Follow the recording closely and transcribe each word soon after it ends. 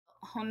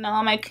Oh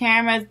no, my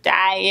camera's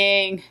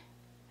dying.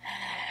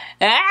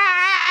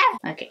 Ah!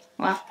 Okay,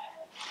 well,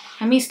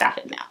 let me stop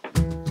it now.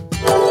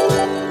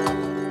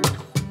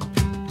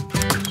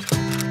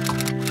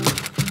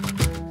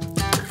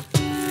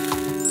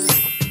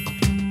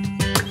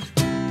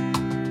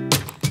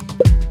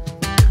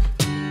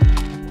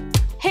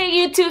 Hey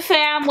YouTube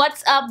fam,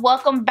 what's up?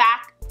 Welcome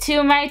back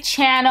to my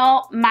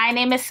channel. My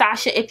name is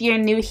Sasha. If you're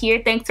new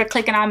here, thanks for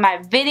clicking on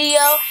my video.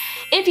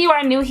 If you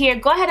are new here,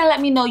 go ahead and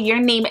let me know your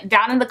name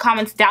down in the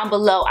comments down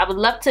below. I would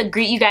love to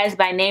greet you guys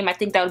by name. I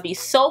think that would be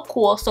so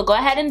cool, so go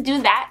ahead and do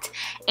that.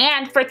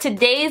 And for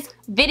today's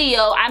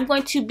video, I'm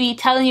going to be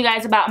telling you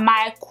guys about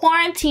my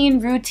quarantine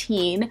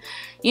routine.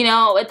 You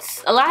know,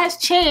 a lot has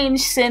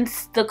changed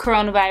since the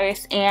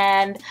coronavirus,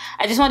 and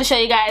I just want to show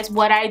you guys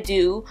what I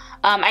do.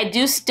 I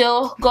do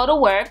still go to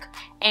work,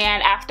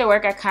 and after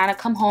work I kind of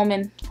come home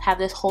and have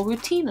this whole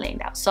routine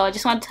laid out. So I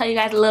just want to tell you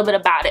guys a little bit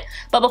about it.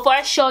 But before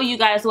I show you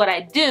guys what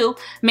I do,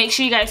 make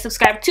sure you guys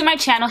subscribe to my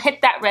channel,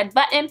 hit that red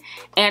button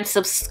and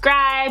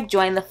subscribe,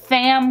 join the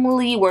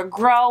family. We're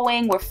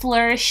growing, we're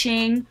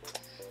flourishing.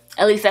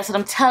 At least that's what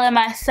I'm telling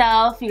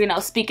myself, you know,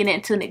 speaking it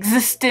into an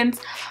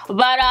existence.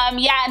 But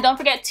yeah, and don't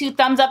forget to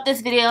thumbs up this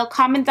video,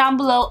 comment down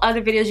below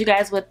other videos you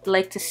guys would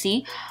like to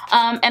see,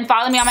 and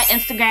follow me on my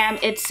Instagram.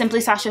 It's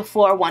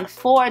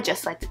SimplySasha414,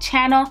 just like the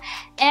channel.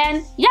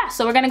 And yeah,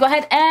 so we're gonna go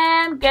ahead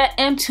and get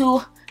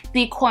into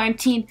the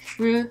quarantine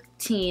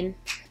routine.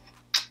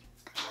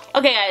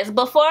 Okay guys,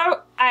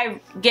 before I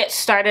get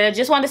started, I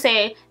just want to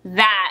say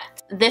that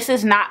this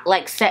is not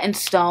like set in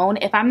stone.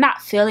 If I'm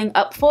not feeling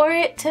up for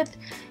it,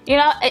 you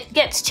know, it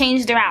gets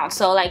changed around.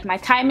 So like my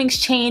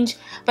timings change,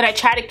 but I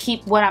try to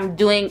keep what I'm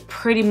doing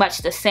pretty much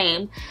the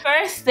same.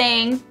 First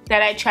thing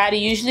that I try to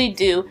usually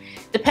do,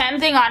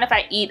 depending on if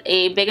I eat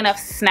a big enough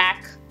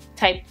snack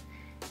type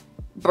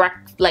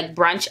like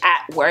brunch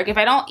at work. If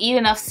I don't eat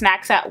enough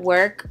snacks at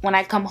work, when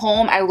I come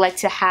home, I would like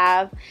to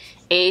have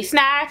a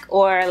snack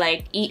or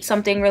like eat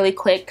something really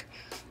quick.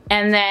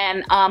 And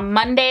then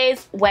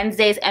Mondays,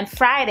 Wednesdays, and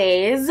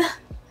Fridays,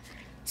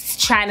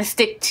 trying to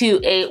stick to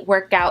a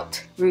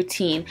workout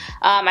routine.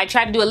 I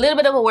try to do a little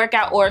bit of a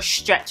workout or a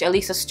stretch, at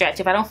least a stretch.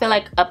 If I don't feel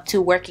like up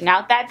to working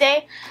out that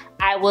day,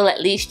 I will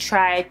at least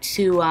try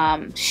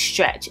to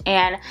stretch.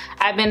 And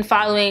I've been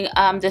following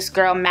this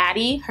girl,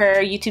 Maddie.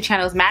 Her YouTube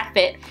channel is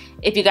MadFit.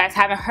 If you guys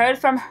haven't heard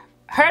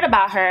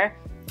about her,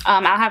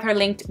 I'll have her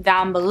linked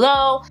down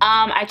below.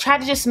 I try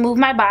to just move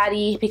my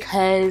body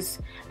because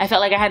I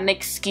felt like I had an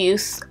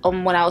excuse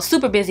when I was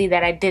super busy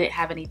that I didn't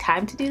have any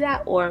time to do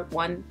that, or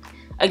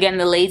again,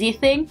 the lazy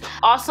thing.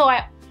 Also,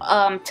 I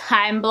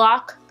time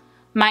block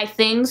my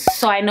things,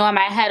 so I know in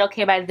my head,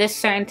 okay, by this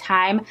certain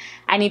time,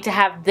 I need to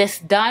have this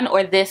done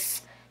or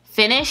this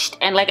finished.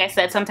 And like I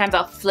said, sometimes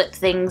I'll flip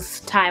things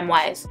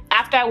time-wise.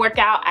 After I work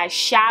out, I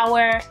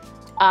shower.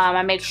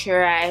 I make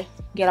sure I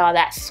get all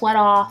that sweat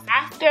off.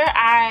 After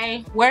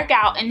I work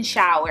out and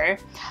shower,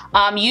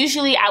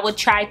 usually I would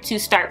try to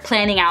start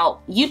planning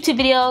out YouTube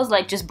videos,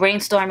 like just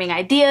brainstorming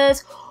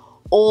ideas,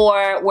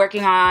 or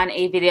working on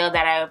a video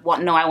that I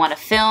want to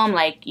film,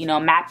 like, you know,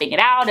 mapping it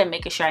out and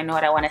making sure I know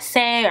what I want to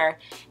say or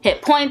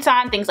hit points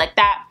on, things like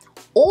that.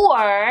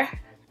 Or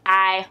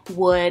I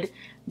would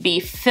be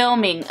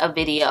filming a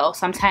video.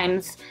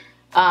 Sometimes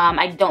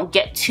I don't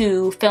get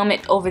to film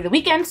it over the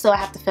weekend, so I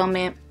have to film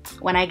it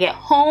when I get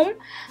home.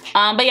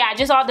 But yeah, it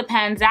just all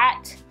depends.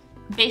 That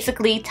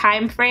basically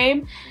time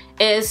frame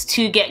is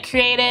to get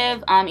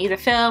creative, either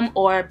film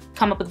or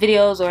come up with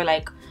videos, or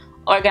like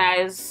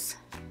organize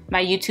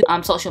my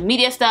YouTube social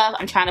media stuff.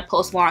 I'm trying to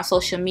post more on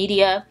social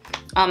media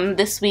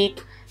this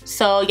week.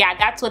 So yeah,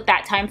 that's what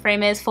that time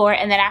frame is for.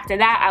 And then after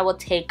that, I will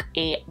take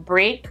a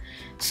break.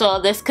 So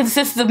this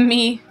consists of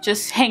me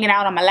just hanging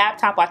out on my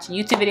laptop, watching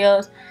YouTube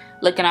videos,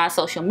 looking on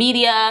social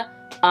media,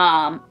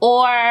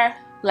 or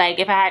like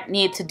if I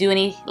needed to do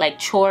any like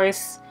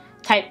chores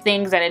type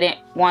things that I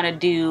didn't want to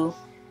do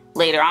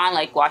later on,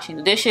 like washing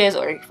the dishes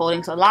or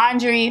folding some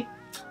laundry,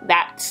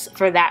 that's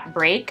for that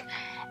break.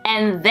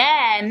 And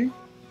then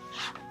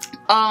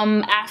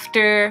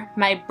after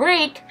my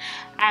break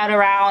at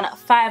around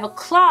 5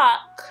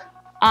 o'clock,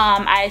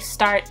 I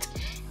start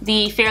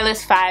the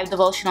Fearless 5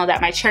 devotional that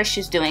my church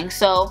is doing.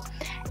 So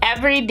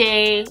every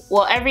day,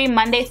 well, every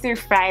Monday through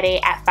Friday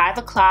at 5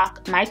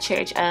 o'clock, my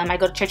church, I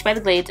go to Church by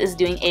the Glades, is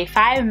doing a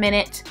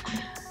 5-minute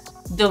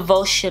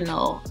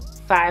devotional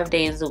 5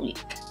 days a week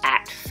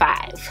at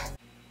 5.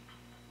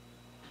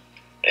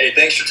 Hey,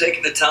 thanks for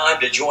taking the time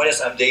to join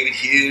us. I'm David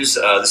Hughes.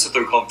 This is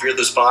what we call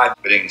Fearless 5.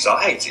 But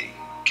anxiety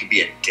can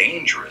be a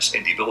dangerous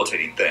and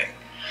debilitating thing.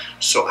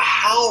 So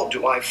how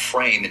do I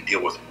frame and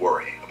deal with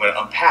worry? I'm going to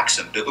unpack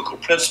some biblical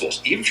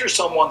principles. Even if you're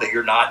someone that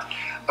you're not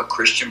a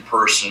Christian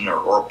person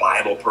or a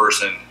Bible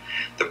person,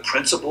 the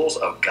principles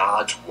of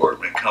God's Word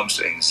when it comes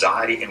to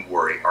anxiety and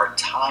worry are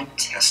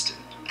time-tested,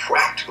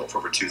 practical for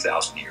over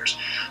 2,000 years.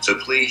 So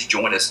please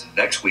join us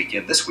next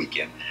weekend, this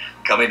weekend,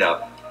 coming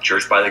up,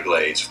 Church by the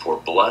Glades, for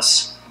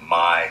Bless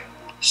My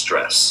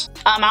Stress.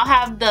 I'll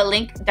have the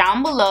link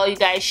down below. You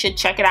guys should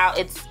check it out.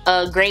 It's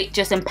a great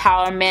just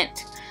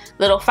empowerment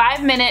little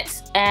 5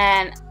 minutes,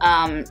 and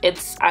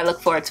I look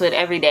forward to it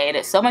every day. It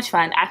is so much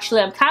fun.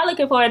 Actually, I'm kind of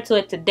looking forward to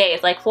it today.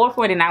 It's like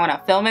 4:49 when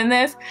I'm filming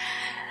this.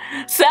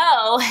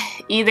 So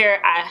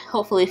either I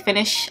hopefully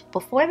finish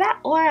before that,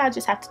 or I'll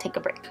just have to take a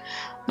break.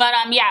 But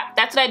yeah,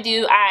 that's what I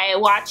do. I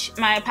watch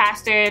my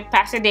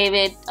Pastor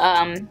David,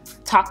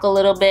 talk a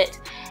little bit,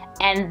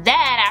 and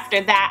then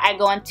after that I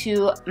go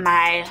into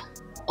my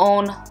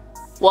own,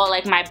 well,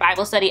 like my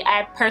Bible study.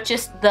 I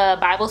purchased the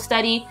Bible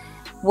study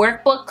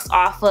workbooks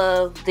off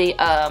of the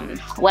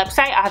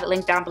website. I'll have it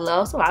linked down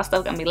below. So a lot of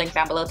stuff gonna be linked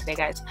down below today,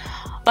 guys.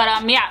 But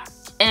yeah,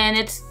 and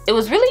it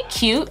was really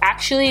cute.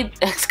 Actually,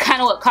 it's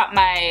kind of what caught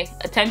my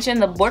attention.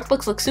 The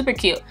workbooks look super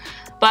cute,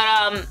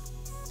 but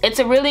it's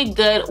a really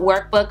good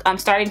workbook. I'm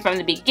starting from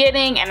the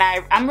beginning, and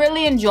I'm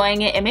really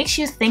enjoying it. It makes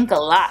you think a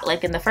lot.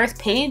 Like in the first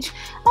page,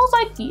 I was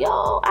like,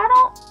 yo, I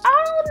don't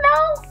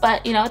know,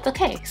 but you know, it's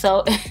okay.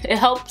 So it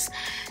helps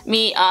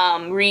me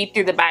read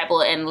through the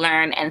Bible and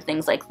learn and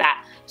things like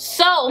that.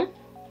 So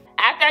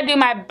after I do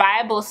my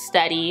Bible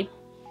study,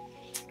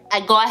 I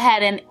go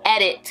ahead and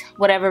edit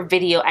whatever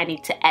video I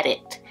need to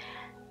edit.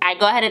 I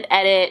go ahead and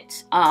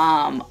edit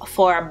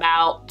for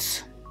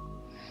about,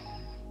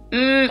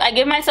 I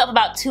give myself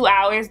about 2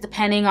 hours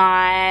depending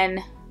on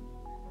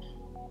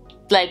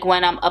like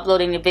when I'm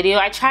uploading the video.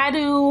 I try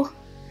to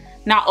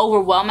not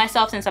overwhelm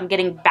myself since I'm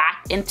getting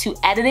back into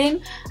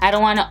editing. I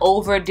don't want to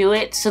overdo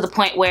it to the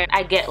point where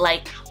I get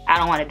like, I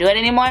don't want to do it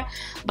anymore.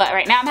 But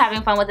right now I'm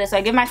having fun with it, so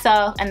I give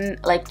myself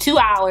like 2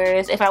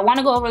 hours. If I want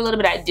to go over a little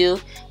bit, I do,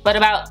 but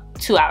about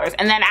 2 hours.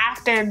 And then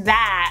after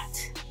that,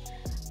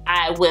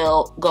 I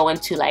will go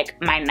into like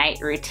my night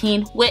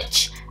routine,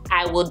 which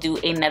I will do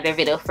another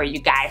video for you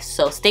guys.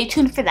 So stay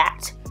tuned for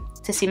that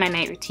to see my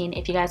night routine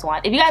if you guys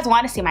want. If you guys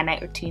want to see my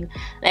night routine,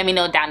 let me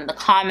know down in the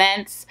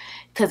comments.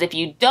 Because if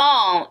you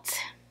don't,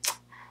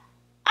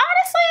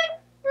 honestly,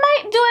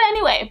 might do it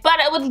anyway. But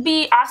it would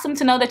be awesome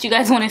to know that you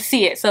guys want to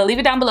see it. So leave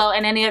it down below,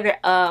 and any other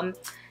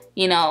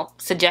you know,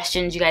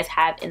 suggestions you guys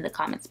have in the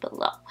comments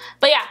below.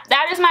 But yeah,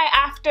 that is my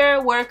after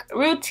work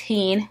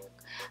routine.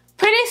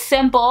 Pretty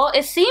simple.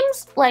 It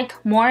seems like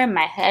more in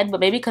my head, but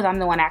maybe because I'm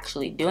the one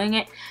actually doing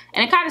it,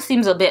 and it kind of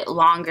seems a bit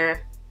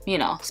longer, you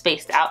know,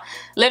 spaced out.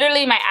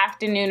 Literally my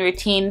afternoon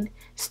routine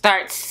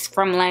starts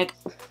from like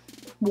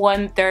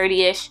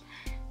 1:30ish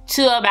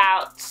to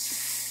about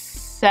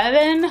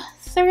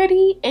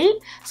 7:38.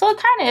 So it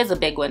kind of is a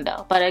big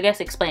window, but I guess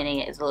explaining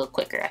it is a little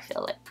quicker, I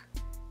feel like.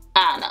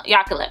 I don't know,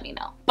 y'all can let me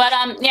know. But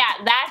yeah,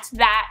 that's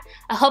that.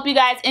 I hope you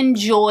guys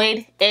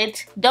enjoyed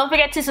it. Don't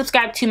forget to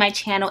subscribe to my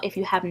channel if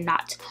you have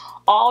not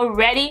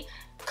already.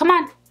 Come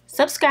on,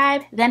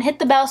 subscribe, then hit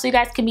the bell so you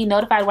guys can be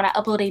notified when I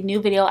upload a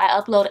new video. I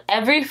upload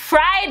every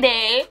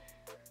Friday.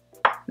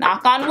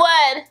 Knock on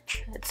wood.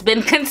 It's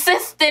been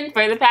consistent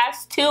for the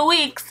past 2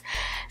 weeks.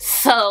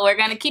 So we're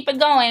gonna keep it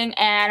going.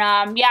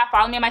 And yeah,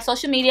 follow me on my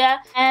social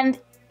media. And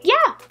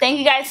yeah, thank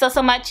you guys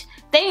so much.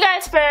 Thank you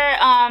guys for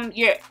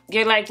your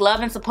like love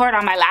and support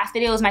on my last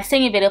video. It was my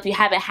singing video. If you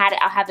haven't had it,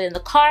 I'll have it in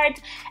the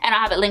cards, and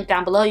I'll have it linked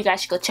down below. You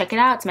guys should go check it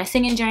out. It's my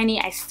singing journey.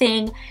 I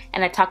sing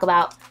and I talk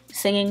about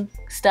singing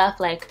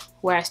stuff, like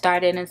where I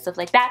started and stuff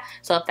like that.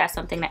 So if that's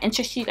something that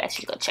interests you, you guys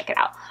should go check it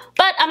out.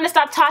 But I'm gonna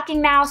stop talking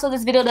now so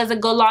this video doesn't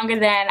go longer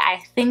than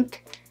I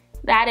think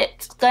that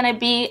it's gonna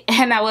be,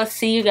 and I will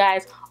see you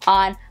guys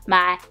on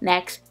my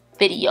next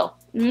video.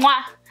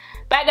 Mwah!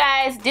 Bye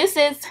guys,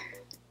 deuces.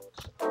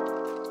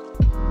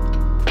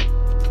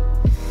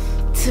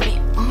 To be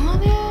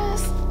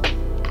honest,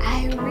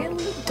 I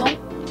really don't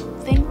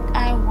think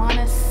I want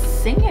to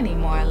sing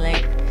anymore.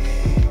 Like,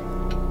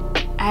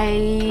 I